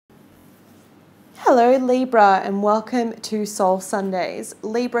Hello Libra and welcome to Soul Sundays.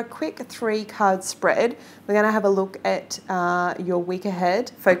 Libra, quick 3-card spread. We're going to have a look at your week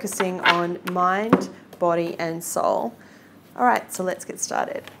ahead, focusing on mind, body and soul. All right, so let's get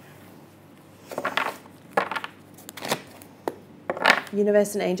started.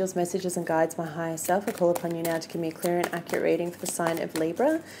 Universe and angels, messages and guides, my higher self, I call upon you now to give me a clear and accurate reading for the sign of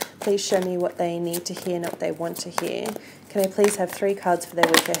Libra. Please show me what they need to hear, not what they want to hear. Can I please have 3 cards for their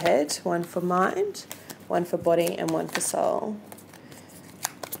week ahead? 1 for mind, 1 for body and 1 for soul.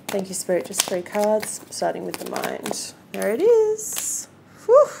 Thank you, Spirit. Just 3 cards, starting with the mind. There it is.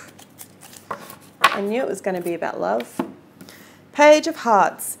 Whew. I knew it was going to be about love. Page of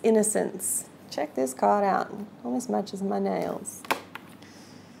Hearts, Innocence. Check this card out. Almost matches my nails.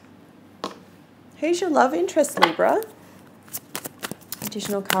 Who's your love interest, Libra?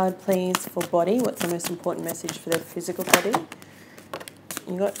 Additional card, please, for body. What's the most important message for their physical body?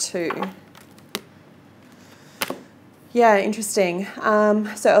 You got 2. Yeah, interesting.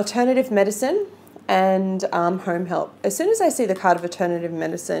 So alternative medicine and home help. As soon as I see the card of alternative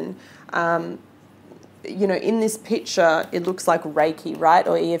medicine, you know, in this picture, it looks like Reiki, right?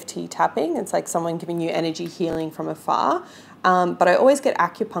 Or EFT tapping. It's like someone giving you energy healing from afar. But I always get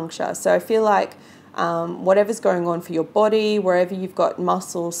acupuncture. So I feel like whatever's going on for your body, wherever you've got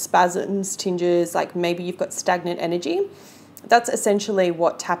muscles, spasms, tinges, like maybe you've got stagnant energy, that's essentially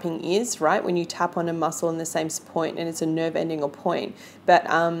what tapping is, right? When you tap on a muscle in the same point and it's a nerve ending or point. But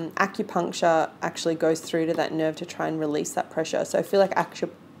acupuncture actually goes through to that nerve to try and release that pressure. So I feel like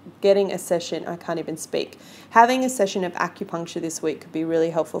getting a session, I can't even speak. Having a session of acupuncture this week could be really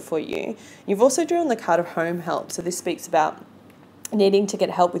helpful for you. You've also drawn the card of home help. So this speaks about needing to get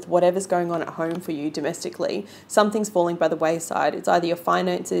help with whatever's going on at home for you domestically. Something's falling by the wayside. It's either your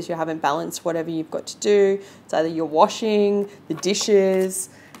finances, you haven't balanced whatever you've got to do. It's either your washing, the dishes.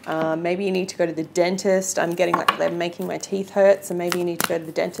 Maybe you need to go to the dentist. I'm getting like they're making my teeth hurt, so maybe you need to go to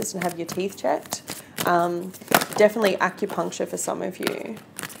the dentist and have your teeth checked. Definitely acupuncture for some of you.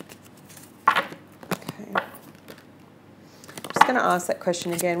 Okay. I'm just going to ask that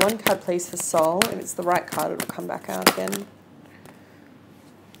question again. 1 card, please, for soul. If it's the right card, it'll come back out again.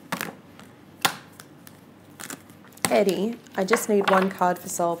 Eddie, I just need 1 card for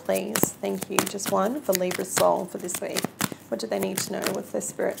soul, please. Thank you. Just 1 for Libra's soul for this week. What do they need to know? What's their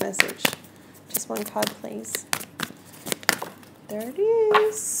spirit message? Just 1 card, please. There it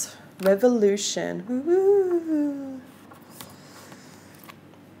is. Revolution. Woo-hoo.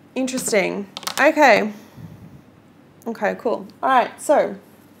 Interesting. Okay. Okay, cool. All right, so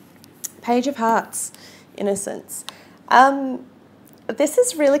Page of Hearts, Innocence. This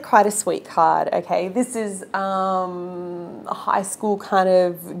is really quite a sweet card, okay? This is a high school kind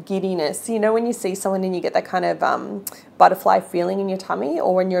of giddiness. You know when you see someone and you get that kind of butterfly feeling in your tummy,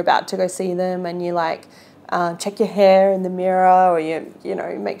 or when you're about to go see them and you like check your hair in the mirror, or you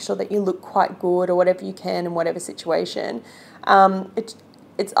know, make sure that you look quite good or whatever you can in whatever situation.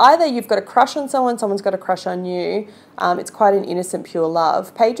 It's either you've got a crush on someone, someone's got a crush on you. It's quite an innocent, pure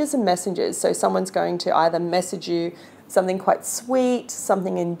love. Pages and messengers. So someone's going to either message you something quite sweet,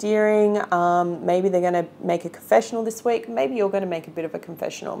 something endearing. Maybe they're going to make a confessional this week. Maybe you're going to make a bit of a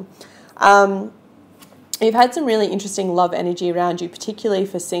confessional. You've had some really interesting love energy around you, particularly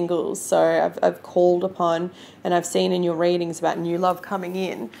for singles. So I've called upon and I've seen in your readings about new love coming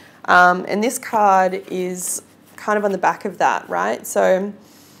in. And this card is kind of on the back of that, right? So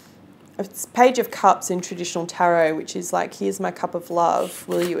it's Page of Cups in traditional tarot, which is like, here's my cup of love,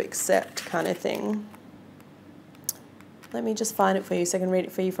 will you accept kind of thing. Let me just find it for you so I can read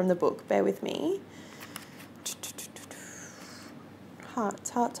it for you from the book. Bear with me. Hearts,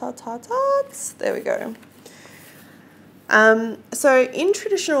 hearts, hearts, hearts, hearts. There we go. So in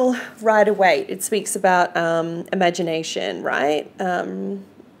traditional Rider-Waite, it speaks about imagination, right?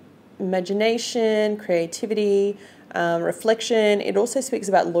 Imagination, creativity, reflection. It also speaks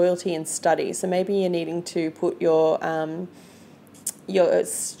about loyalty and study. So maybe you're needing to put your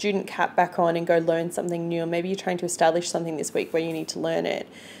student cap back on and go learn something new, or maybe you're trying to establish something this week where you need to learn it.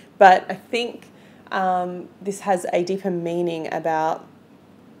 But I think this has a deeper meaning about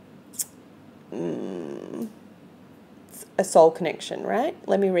a soul connection, right?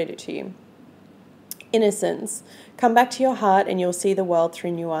 Let me read it to you. Innocence. Come back to your heart and you'll see the world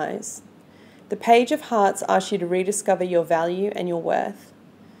through new eyes. The Page of Hearts asks you to rediscover your value and your worth.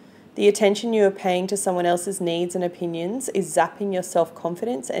 The attention you are paying to someone else's needs and opinions is zapping your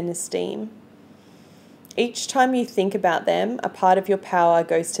self-confidence and esteem. Each time you think about them, a part of your power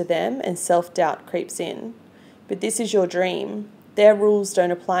goes to them and self-doubt creeps in. But this is your dream. Their rules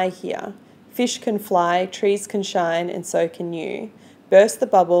don't apply here. Fish can fly, trees can shine, and so can you. Burst the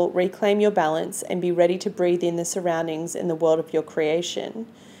bubble, reclaim your balance, and be ready to breathe in the surroundings in the world of your creation.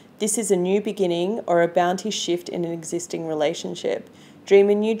 This is a new beginning or a bounty shift in an existing relationship. Dream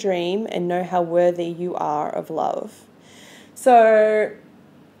a new dream and know how worthy you are of love. So,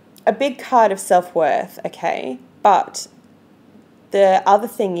 a big card of self-worth, okay? But the other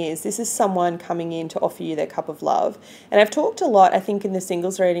thing is, this is someone coming in to offer you their cup of love. And I've talked a lot, I think in the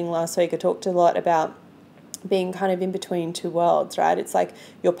singles reading last week, I talked a lot about being kind of in between two worlds, right? It's like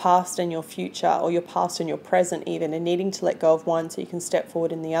your past and your future, or your past and your present even, and needing to let go of one so you can step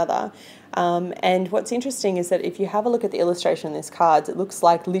forward in the other. And what's interesting is that if you have a look at the illustration in these cards, it looks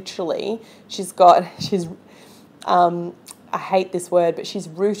like literally I hate this word, but she's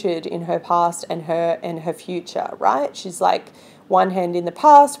rooted in her past and her future, right? She's like one hand in the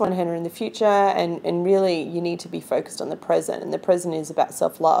past, one hand in the future, and really you need to be focused on the present, and the present is about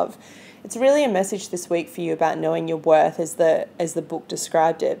self-love. It's really a message this week for you about knowing your worth as the book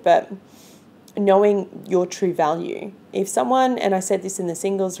described it, but knowing your true value. If someone, and I said this in the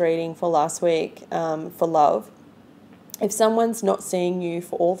singles reading for last week, for love, if someone's not seeing you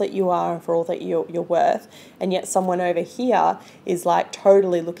for all that you are and for all that you're worth, and yet someone over here is like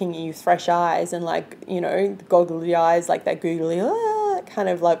totally looking at you fresh eyes and like, you know, goggly eyes, like that googly, kind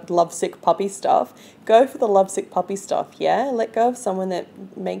of like lovesick puppy stuff, go for the lovesick puppy stuff, yeah? Let go of someone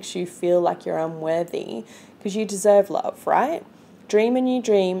that makes you feel like you're unworthy, because you deserve love, right? Dream a new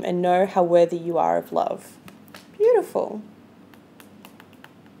dream and know how worthy you are of love. Beautiful.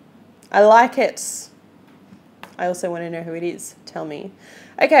 I like it. I also want to know who it is. Tell me.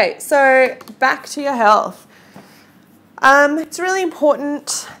 Okay, so back to your health. It's really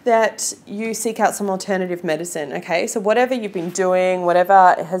important that you seek out some alternative medicine, okay? So whatever you've been doing,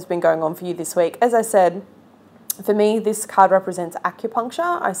 whatever has been going on for you this week, as I said, for me, this card represents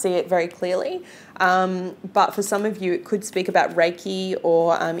acupuncture. I see it very clearly. But for some of you, it could speak about Reiki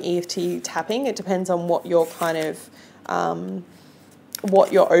or EFT tapping. It depends on what you're kind of...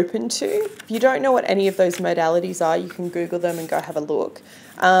 what you're open to. If you don't know what any of those modalities are, you can Google them and go have a look.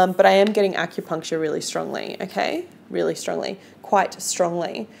 But I am getting acupuncture really strongly, okay? Really strongly, quite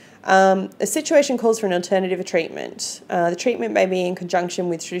strongly. A situation calls for an alternative treatment. The treatment may be in conjunction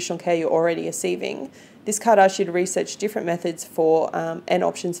with traditional care you're already receiving. This card asks you to research different methods for and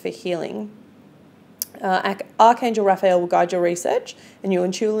options for healing. Archangel Raphael will guide your research, and you'll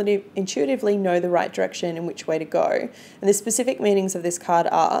intuitively know the right direction and which way to go. And the specific meanings of this card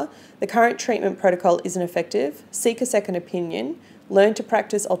are: the current treatment protocol isn't effective, seek a second opinion, learn to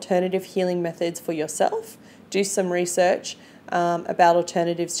practice alternative healing methods for yourself, do some research about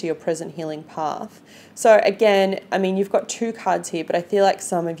alternatives to your present healing path. So again, I mean, you've got two cards here, but I feel like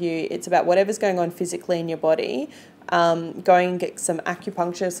some of you, it's about whatever's going on physically in your body. Going and get some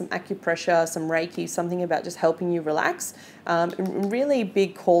acupuncture, some acupressure, some Reiki, something about just helping you relax. Really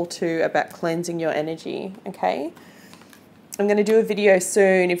big call too about cleansing your energy, okay? I'm going to do a video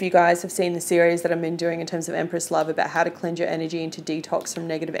soon, if you guys have seen the series that I've been doing in terms of Empress Love, about how to cleanse your energy and to detox from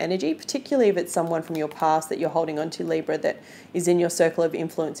negative energy, particularly if it's someone from your past that you're holding on to, Libra, that is in your circle of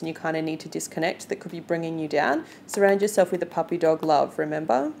influence and you kind of need to disconnect, that could be bringing you down. Surround yourself with a puppy dog love,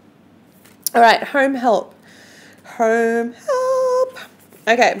 remember? All right, home help. Home help.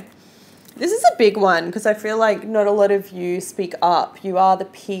 Okay, this is a big one because I feel like not a lot of you speak up. You are the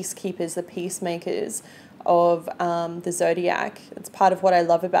peacekeepers, the peacemakers of the zodiac. It's part of what I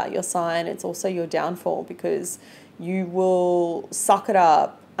love about your sign. It's also your downfall, because you will suck it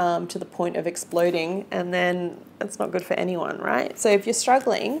up to the point of exploding, and then it's not good for anyone, right? So if you're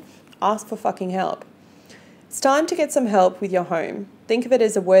struggling, ask for fucking help. It's time to get some help with your home. Think of it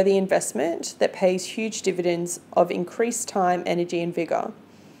as a worthy investment that pays huge dividends of increased time, energy, and vigor.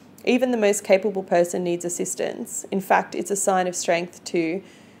 Even the most capable person needs assistance. In fact, it's a sign of strength to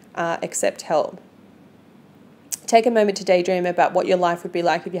accept help. Take a moment to daydream about what your life would be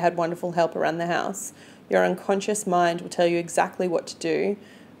like if you had wonderful help around the house. Your unconscious mind will tell you exactly what to do,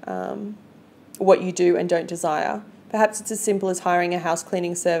 what you do and don't desire. Perhaps it's as simple as hiring a house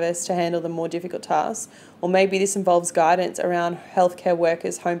cleaning service to handle the more difficult tasks, or maybe this involves guidance around healthcare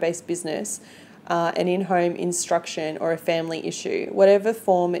workers, home-based business, an in-home instruction, or a family issue. Whatever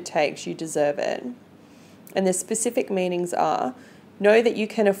form it takes, you deserve it. And the specific meanings are: know that you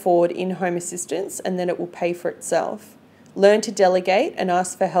can afford in-home assistance and then it will pay for itself. Learn to delegate and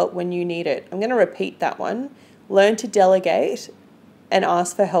ask for help when you need it. I'm going to repeat that one. Learn to delegate and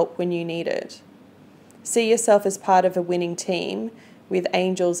ask for help when you need it. See yourself as part of a winning team with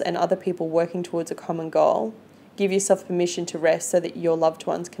angels and other people working towards a common goal. Give yourself permission to rest so that your loved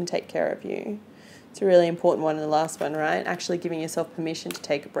ones can take care of you. It's a really important one in the last one, right? Actually giving yourself permission to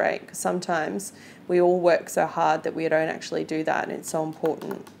take a break. Because sometimes we all work so hard that we don't actually do that, and it's so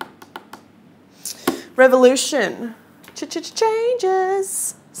important. Revolution.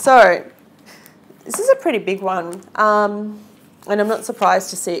 Changes. So, this is a pretty big one. And I'm not surprised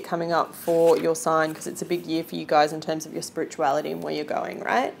to see it coming up for your sign, because it's a big year for you guys in terms of your spirituality and where you're going,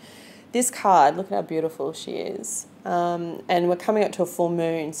 right? This card, look at how beautiful she is. And we're coming up to a full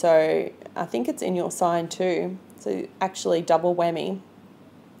moon, so I think it's in your sign too. So actually double whammy.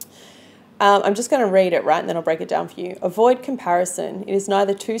 I'm just going to read it, right, and then I'll break it down for you. Avoid comparison. It is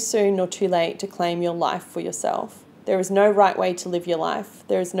neither too soon nor too late to claim your life for yourself. There is no right way to live your life.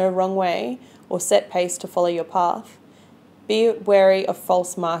 There is no wrong way or set pace to follow your path. Be wary of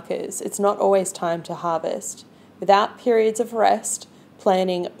false markers. It's not always time to harvest. Without periods of rest,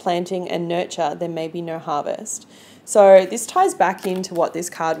 planting, and nurture, there may be no harvest. So this ties back into what this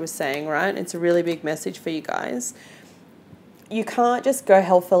card was saying, right? It's a really big message for you guys. You can't just go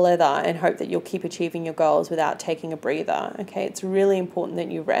hell for leather and hope that you'll keep achieving your goals without taking a breather, okay? It's really important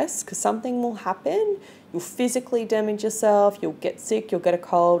that you rest, because something will happen. You'll physically damage yourself, you'll get sick, you'll get a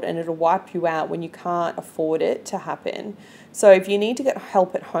cold, and it'll wipe you out when you can't afford it to happen. So if you need to get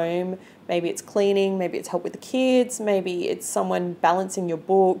help at home, maybe it's cleaning, maybe it's help with the kids, maybe it's someone balancing your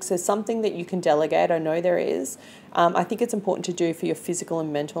books, there's something that you can delegate, I know there is. I think it's important to do for your physical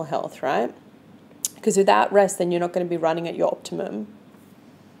and mental health, right? Because without rest, then you're not going to be running at your optimum.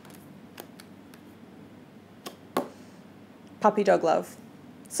 Puppy dog love.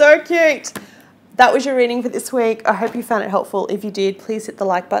 So cute. That was your reading for this week. I hope you found it helpful. If you did, please hit the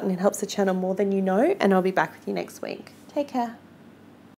like button. It helps the channel more than you know. And I'll be back with you next week. Take care.